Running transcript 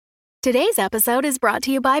Today's episode is brought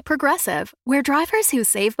to you by Progressive, where drivers who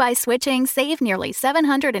save by switching save nearly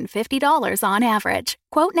 $750 on average.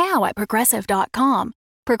 Quote now at Progressive.com.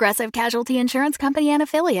 Progressive Casualty Insurance Company and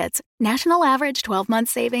Affiliates. National average 12-month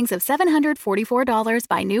savings of $744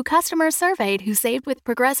 by new customers surveyed who saved with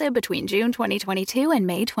Progressive between June 2022 and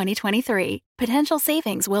May 2023. Potential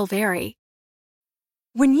savings will vary.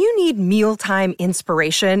 When you need mealtime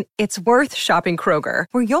inspiration, it's worth shopping Kroger,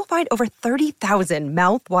 where you'll find over 30,000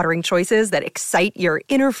 mouth-watering choices that excite your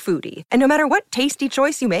inner foodie. And no matter what tasty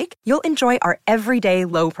choice you make, you'll enjoy our everyday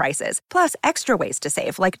low prices, plus extra ways to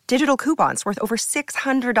save, like digital coupons worth over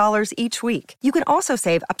 $600 each week. You can also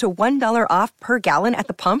save up to $1 off per gallon at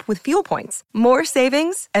the pump with fuel points. More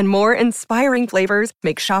savings and more inspiring flavors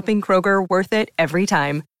make shopping Kroger worth it every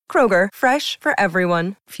time. Kroger, fresh for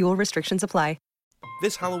everyone. Fuel restrictions apply.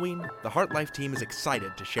 This Halloween, the HeartLife team is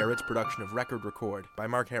excited to share its production of Record Record by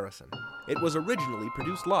Mark Harrison. It was originally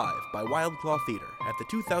produced live by Wildclaw Theatre at the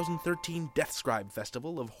 2013 Deathscribe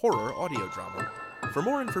Festival of Horror Audio Drama. For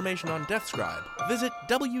more information on Deathscribe, visit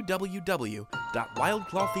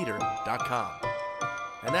www.wildclawtheatre.com.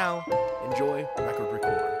 And now, enjoy Record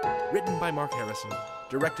Record. Written by Mark Harrison,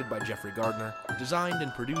 directed by Jeffrey Gardner, designed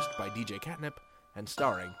and produced by DJ Catnip, and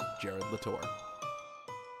starring Jared Latour.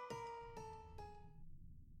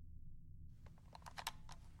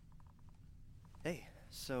 Hey,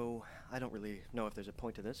 so I don't really know if there's a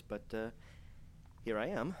point to this, but here I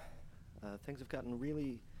am. Things have gotten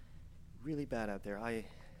really, really bad out there. I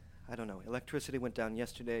don't know. Electricity went down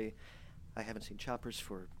yesterday. I haven't seen choppers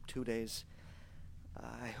for 2 days.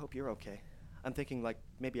 I hope you're okay. I'm thinking, like,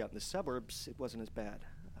 maybe out in the suburbs it wasn't as bad.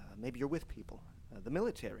 Maybe you're with people, the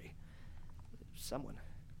military, someone.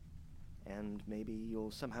 And maybe you'll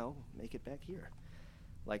somehow make it back here.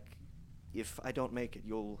 Like, if I don't make it,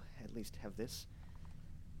 you'll at least have this.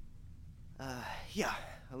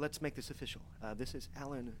 Let's make this official. This is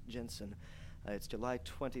Alan Jensen. It's July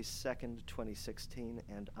 22nd, 2016,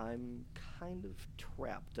 and I'm kind of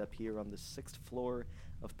trapped up here on the 6th floor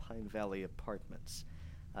of Pine Valley Apartments.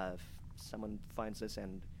 If someone finds this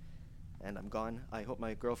and I'm gone, I hope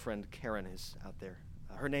my girlfriend Karen is out there.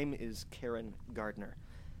 Her name is Karen Gardner.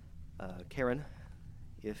 Karen,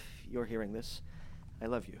 if you're hearing this, I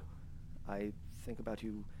love you. I think about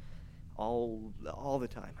you all the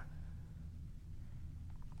time.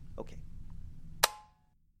 Okay.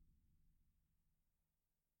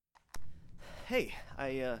 Hey,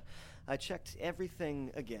 I checked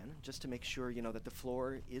everything again just to make sure, that the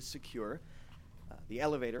floor is secure. The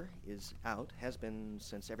elevator is out, has been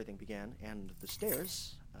since everything began, and the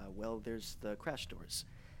stairs, there's the crash doors.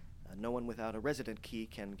 No one without a resident key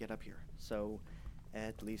can get up here, so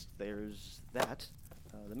at least there's that.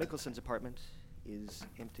 The Mickelson's apartment is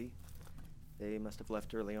empty. They must have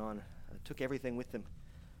left early on. Took everything with them.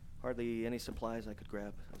 Hardly any supplies I could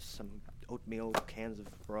grab. Some oatmeal, cans of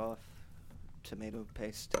broth, tomato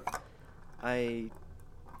paste. I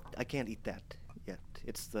can't eat that yet.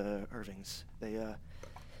 It's the Irvings. They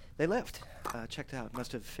left. Checked out.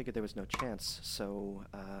 Must have figured there was no chance. So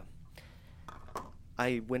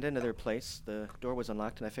I went into their place. The door was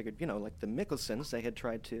unlocked, and I figured, like the Mickelsons, they had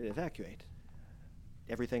tried to evacuate.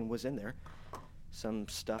 Everything was in there. Some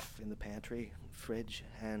stuff in the pantry, fridge,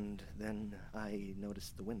 and then I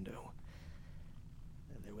noticed the window.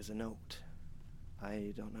 There was a note.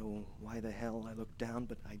 I don't know why the hell I looked down,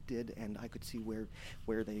 but I did, and I could see where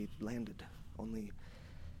they landed. Only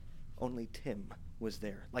Tim was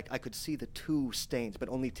there. Like, I could see the two stains, but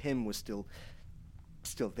only Tim was still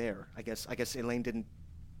there. I guess Elaine didn't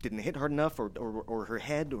hit hard enough, or her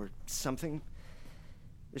head, or something.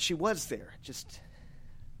 She was there, just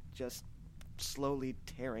slowly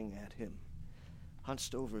tearing at him,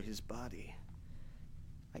 hunched over his body.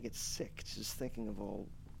 I get sick just thinking of all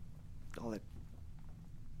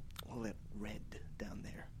that red down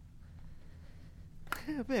there.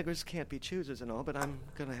 Beggars can't be choosers and all, but I'm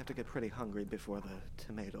gonna have to get pretty hungry before the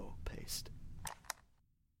tomato paste.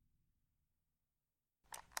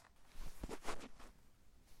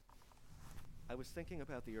 I was thinking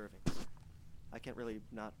about the Irvings. I can't really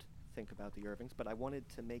not think about the Irvings, but I wanted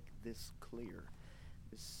to make this clear.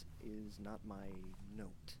 This is not my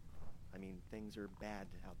note. I mean, things are bad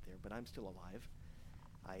out there, but I'm still alive.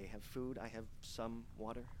 I have food, I have some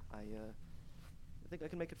water. I think I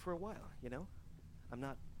can make it for a while, I'm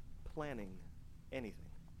not planning anything.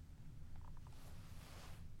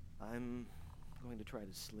 I'm going to try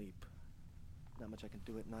to sleep. Not much I can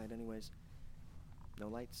do at night anyways. No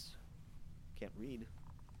lights. Can't read.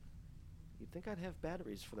 You'd think I'd have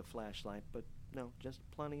batteries for the flashlight, but no, just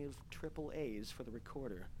plenty of triple A's for the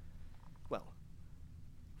recorder. Well,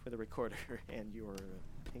 for the recorder and your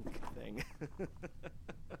pink thing.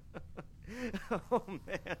 Oh,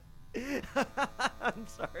 man. I'm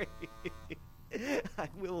sorry. I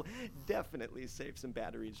will definitely save some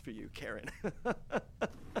batteries for you, Karen.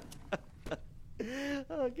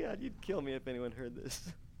 Oh, God, you'd kill me if anyone heard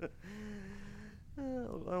this.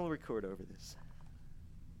 I'll record over this.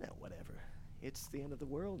 Now, whatever. It's the end of the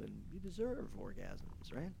world, and you deserve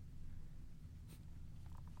orgasms, right?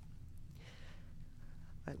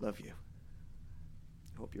 I love you.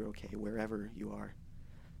 I hope you're okay wherever you are.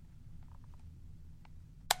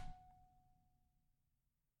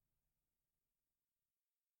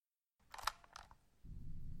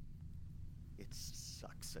 It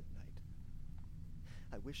sucks at night.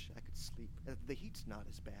 I wish I could sleep. The heat's not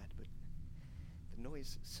as bad, but the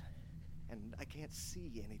noises, and I can't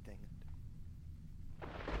see anything.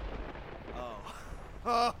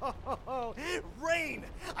 Oh, rain!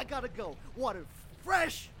 I gotta go. Water,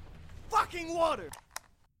 fresh fucking water!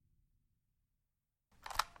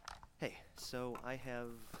 Hey, so I have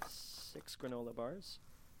 6 granola bars,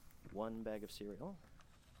 1 bag of cereal,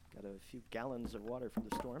 got a few gallons of water from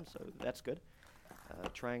the storm, so that's good.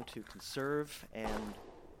 Trying to conserve and...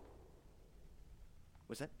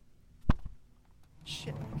 What's that?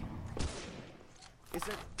 Shit. Is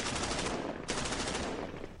it...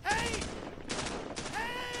 Hey!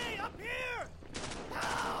 Hey! Up here!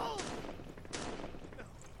 Help! No!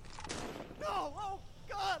 No! Oh,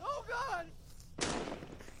 God! Oh, God!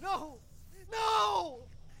 No! No!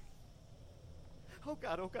 Oh,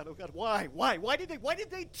 God! Oh, God! Oh, God! Why? Why did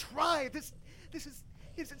they try? This is...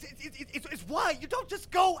 It's why you don't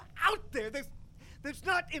just go out there. There's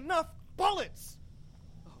not enough bullets.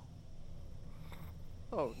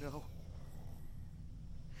 Oh no.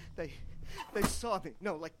 They saw me.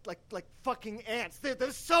 No, like fucking ants.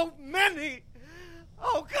 There's so many.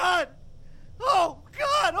 Oh God. Oh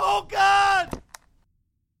God. Oh God.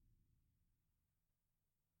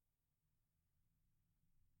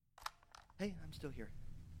 Hey, I'm still here.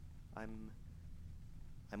 I'm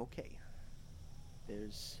okay.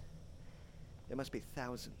 There must be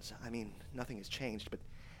thousands. I mean, nothing has changed, but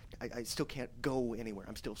I still can't go anywhere.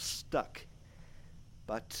 I'm still stuck.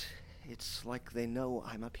 But it's like they know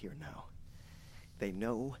I'm up here now. They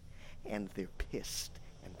know, and they're pissed,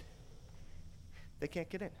 and they can't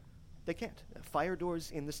get in. They can't. Fire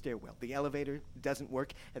doors in the stairwell. The elevator doesn't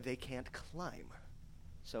work, and they can't climb.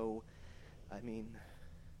 So, I mean,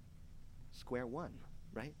 square one,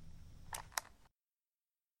 right?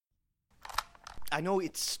 I know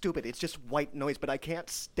it's stupid, it's just white noise, but I can't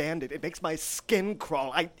stand it. It makes my skin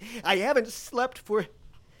crawl. I haven't slept for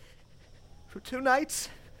 2 nights.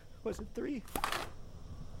 Was it 3?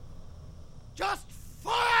 Just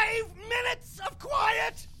 5 minutes of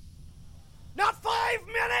quiet! Not 5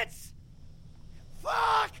 minutes!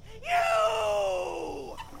 Fuck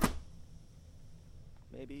you!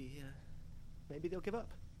 Maybe they'll give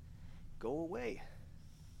up. Go away.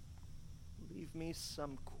 Leave me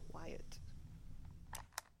some quiet.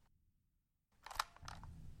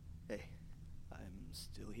 Hey, I'm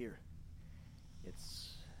still here.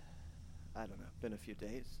 It's, I don't know, been a few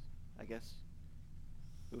days, I guess.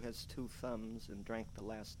 Who has 2 thumbs and drank the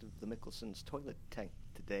last of the Mickelson's toilet tank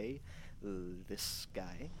today? This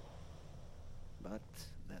guy. But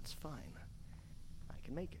that's fine. I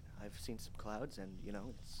can make it. I've seen some clouds, and, you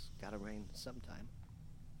know, it's gotta rain sometime.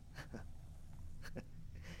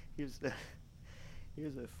 Here's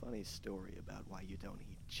a funny story about why you don't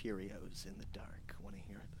eat Cheerios in the dark. Want to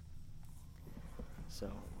hear it? So,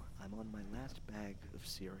 I'm on my last bag of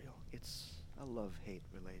cereal. It's a love-hate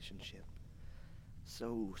relationship.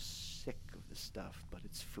 So sick of the stuff, but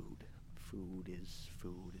it's food. Food is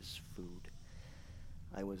food is food.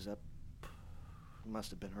 I was up,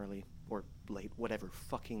 must have been early, or late, whatever,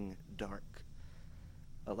 fucking dark.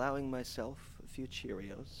 Allowing myself a few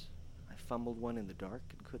Cheerios. I fumbled one in the dark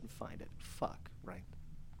and couldn't find it. Fuck, right?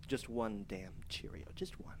 Just one damn Cheerio,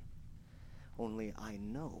 just one. Only I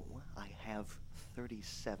know I have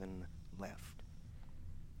 37 left.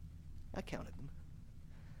 I counted them.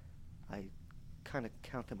 I kind of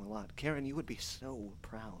count them a lot. Karen, you would be so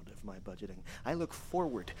proud of my budgeting. I look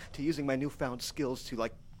forward to using my newfound skills to,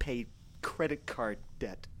 pay credit card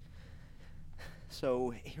debt.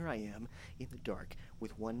 So here I am in the dark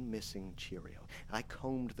with one missing Cheerio. I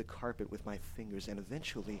combed the carpet with my fingers and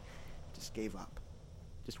eventually just gave up.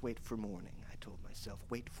 Just wait for morning, I told myself.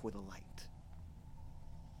 Wait for the light.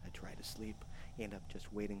 I try to sleep, end up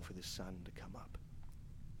just waiting for the sun to come up.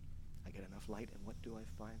 I get enough light, and what do I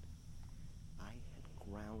find? I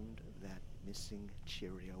had ground that missing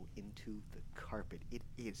Cheerio into the carpet. It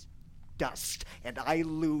is dust, and I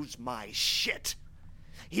lose my shit.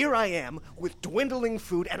 Here I am with dwindling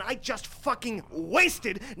food, and I just fucking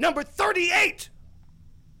wasted number 38!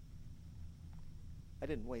 I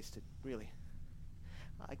didn't waste it, really.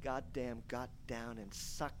 I goddamn got down and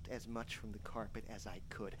sucked as much from the carpet as I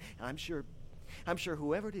could. And I'm sure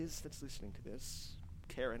whoever it is that's listening to this,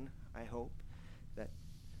 Karen, I hope, that,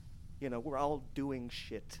 we're all doing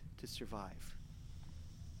shit to survive.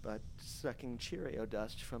 But sucking Cheerio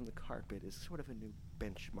dust from the carpet is sort of a new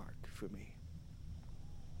benchmark for me.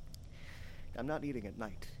 I'm not eating at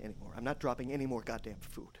night anymore. I'm not dropping any more goddamn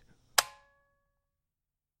food.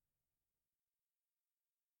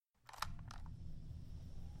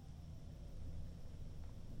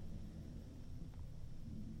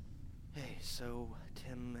 Hey, so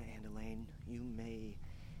Tim and Elaine, you may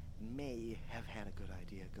have had a good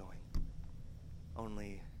idea going.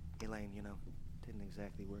 Only, Elaine, didn't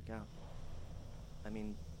exactly work out. I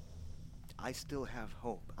mean, I still have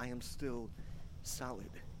hope. I am still solid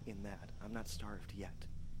in that. I'm not starved yet.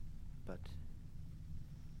 But,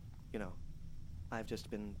 I've just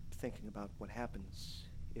been thinking about what happens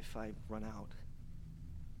if I run out,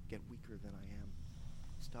 get weaker than I am,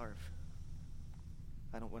 starve.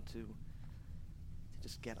 I don't want to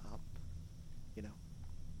just get up,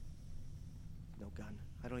 No gun.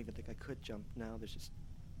 I don't even think I could jump now. There's just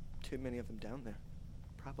too many of them down there.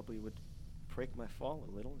 Probably would break my fall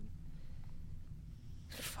a little.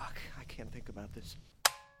 And fuck, I can't think about this.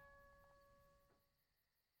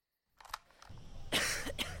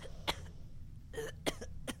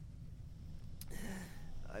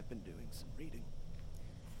 I've been doing some reading.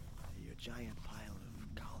 Your giant pile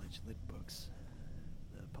of college lit books.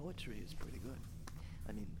 The poetry is pretty good.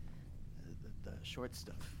 I mean, the short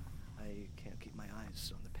stuff. I can't keep my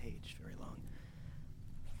eyes on the page very long.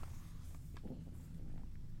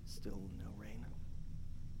 Still no rain.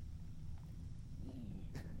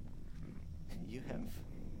 You have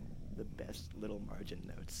the best little margin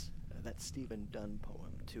notes. That Stephen Dunn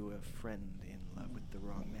poem, To a Friend in Love with the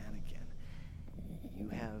Wrong Man Again. You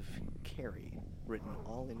have Carrie written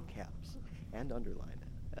all in caps and underlined.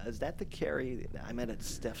 Is that the Carrie I met at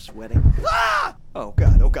Steph's wedding? Ah! Oh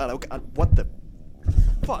God, oh God, oh God. What the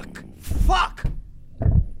fuck? Fuck!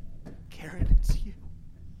 Karen, it's you.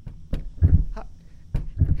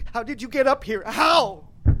 How did you get up here? How?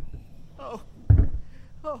 Oh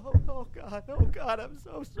God, I'm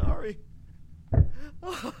so sorry.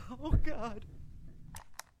 Oh God.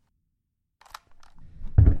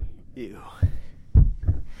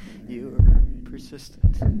 You're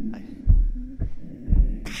persistent.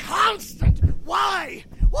 Constant! Why?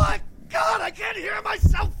 What? God, I can't hear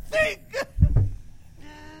myself think!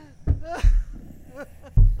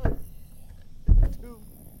 2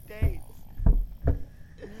 days.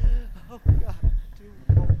 Oh God,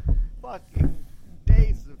 2 whole fucking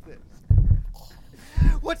days of this.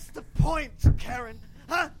 What's the point, Karen?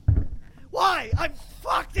 Huh? Why? I'm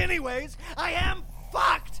fucked anyways. I am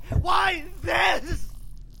fucked. Why this?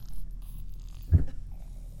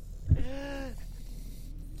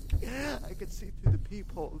 I could see through the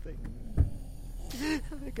peephole.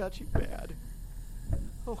 They got you bad.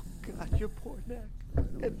 Oh God, your poor neck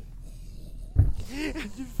and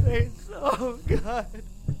your face. Oh God.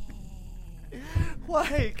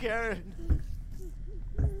 Why, Karen?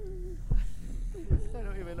 I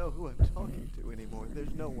don't even know who I'm talking to anymore.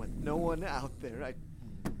 There's no one out there. I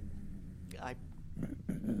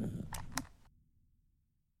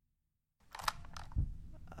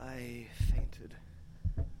fainted.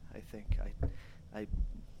 I think I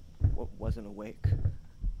wasn't awake.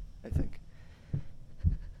 I think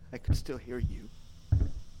I could still hear you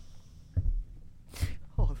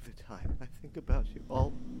all the time. I think about you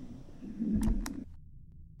all.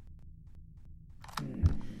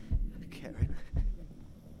 Karen,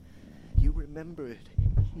 you remember it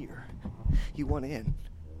here. You want in.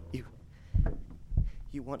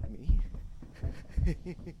 You want me.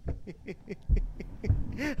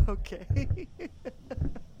 Okay.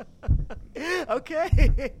 Okay.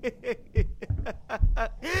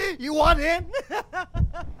 You want in?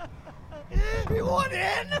 You want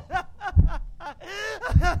in?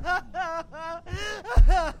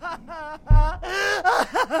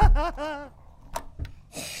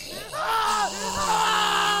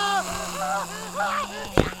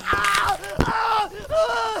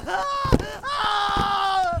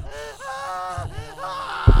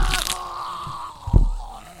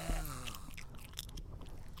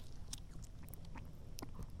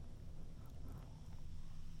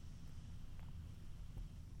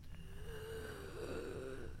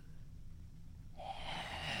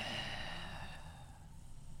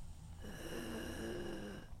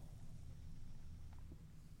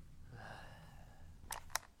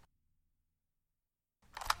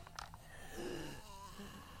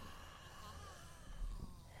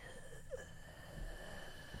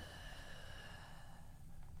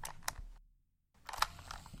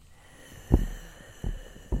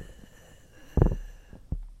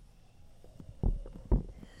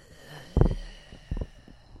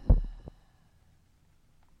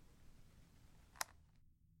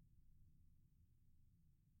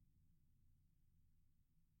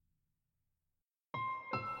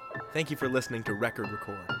 Thank you for listening to Record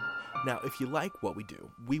Record. Now, if you like what we do,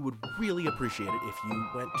 we would really appreciate it if you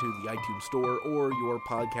went to the iTunes Store or your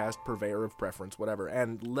podcast purveyor of preference, whatever,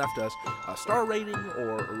 and left us a star rating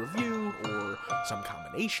or a review or some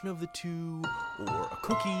combination of the two or a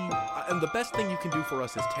cookie. And the best thing you can do for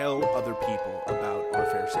us is tell other people about our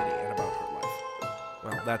fair city and about her life.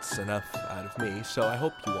 Well, that's enough out of me, so I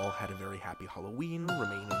hope you all had a very happy Halloween.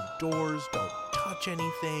 Remain indoors, don't touch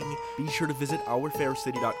anything. Be sure to visit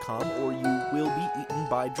ourfaircity.com or you will be eaten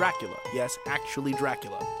by Dracula. Yes, actually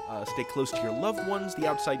Dracula. Stay close to your loved ones. The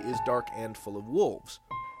outside is dark and full of wolves.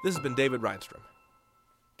 This has been David Reinstrom.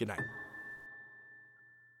 Good night.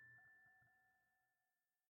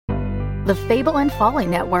 The Fable and Folly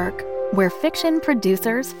Network, where fiction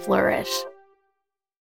producers flourish.